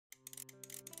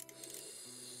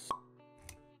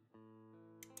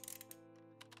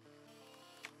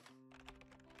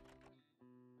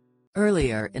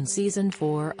Earlier in Season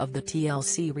 4 of the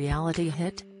TLC reality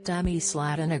hit, Tammy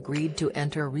Slaton agreed to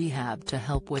enter rehab to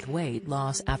help with weight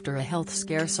loss after a health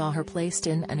scare saw her placed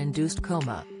in an induced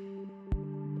coma.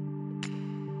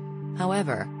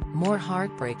 However, more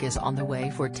heartbreak is on the way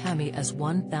for Tammy as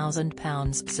 1,000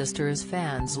 Pounds Sisters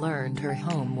fans learned her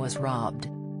home was robbed.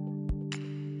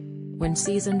 When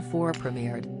Season 4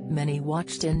 premiered, many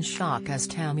watched in shock as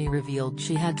Tammy revealed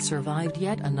she had survived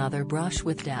yet another brush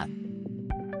with death.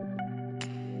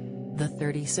 The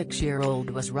 36-year-old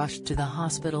was rushed to the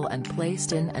hospital and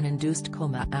placed in an induced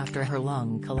coma after her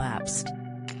lung collapsed.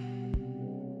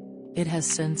 It has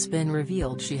since been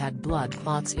revealed she had blood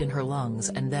clots in her lungs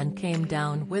and then came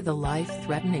down with a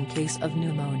life-threatening case of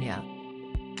pneumonia.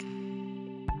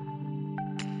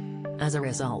 As a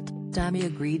result, Tammy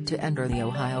agreed to enter the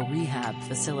Ohio rehab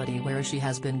facility where she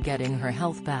has been getting her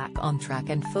health back on track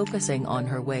and focusing on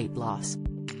her weight loss.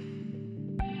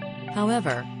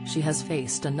 However, she has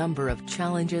faced a number of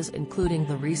challenges including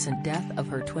the recent death of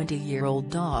her 20-year-old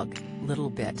dog, Little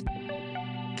Bit.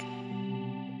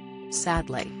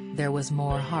 Sadly, there was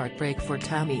more heartbreak for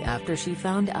Tammy after she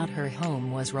found out her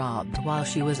home was robbed while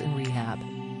she was in rehab.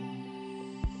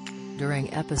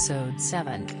 During episode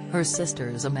 7, her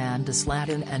sisters Amanda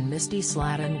Slaton and Misty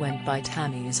Slaton went by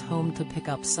Tammy's home to pick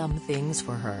up some things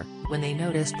for her, when they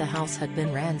noticed the house had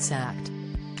been ransacked.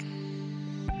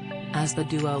 As the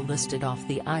duo listed off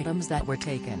the items that were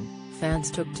taken, fans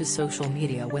took to social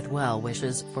media with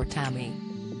well-wishes for Tammy.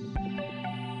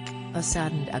 A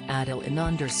saddened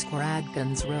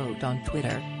 @Adeline_Adkins wrote on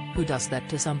Twitter, "Who does that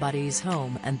to somebody's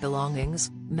home and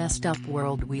belongings? Messed up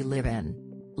world we live in.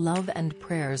 Love and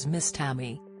prayers Miss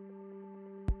Tammy."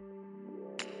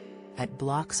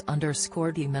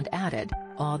 @Blocks_Demon added,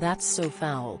 "Aw that's so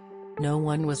foul. No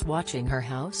one was watching her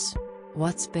house?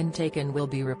 What's been taken will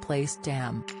be replaced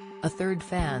damn." A third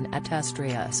fan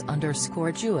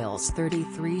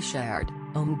 @Estrias_Jules33 shared,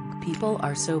 People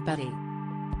are so petty.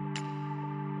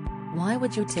 Why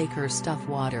would you take her stuff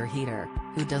water heater,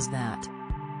 who does that?"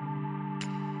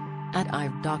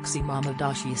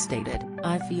 @IveDoxyMamadashi stated,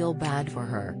 "I feel bad for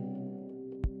her.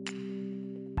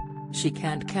 She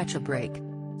can't catch a break.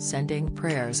 Sending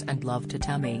prayers and love to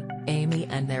Tammy, Amy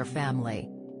and their family."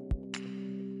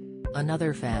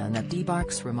 Another fan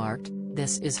 @Dbarks remarked,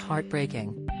 "This is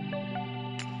heartbreaking."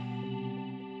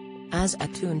 As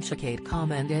Atunchikate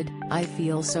commented, "I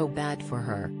feel so bad for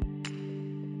her.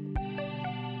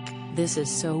 This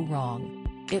is so wrong.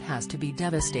 It has to be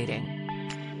devastating.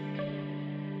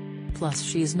 Plus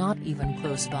she's not even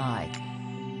close by."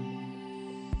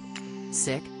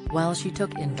 Sick, while she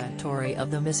took inventory of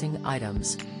the missing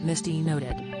items, Misty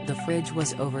noted, "The fridge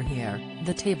was over here,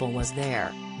 the table was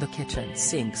there, the kitchen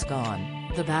sink's gone,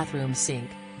 the bathroom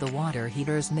sink, the water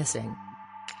heater's missing.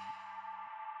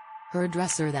 Her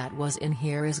dresser that was in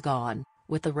here is gone,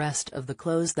 with the rest of the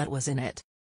clothes that was in it."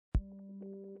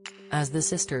 As the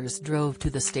sisters drove to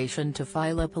the station to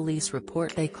file a police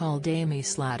report, they called Tammy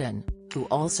Slaton, who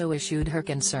also issued her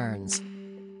concerns.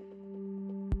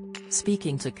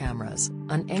 Speaking to cameras,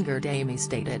 an angered Amy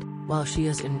stated, "While she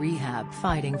is in rehab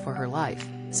fighting for her life,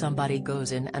 somebody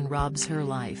goes in and robs her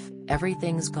life,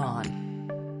 everything's gone.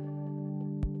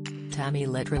 Tammy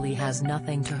literally has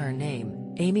nothing to her name,"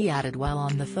 Amy added while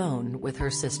on the phone with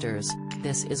her sisters,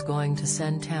 "This is going to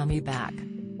send Tammy back."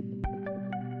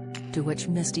 To which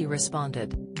Misty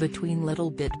responded, "Between Little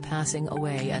Bit passing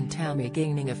away and Tammy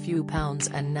gaining a few pounds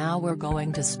and now we're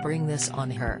going to spring this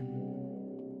on her."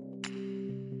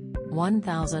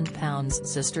 1,000 Pounds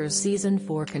Sisters Season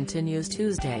 4 continues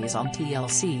Tuesdays on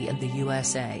TLC in the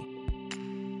USA.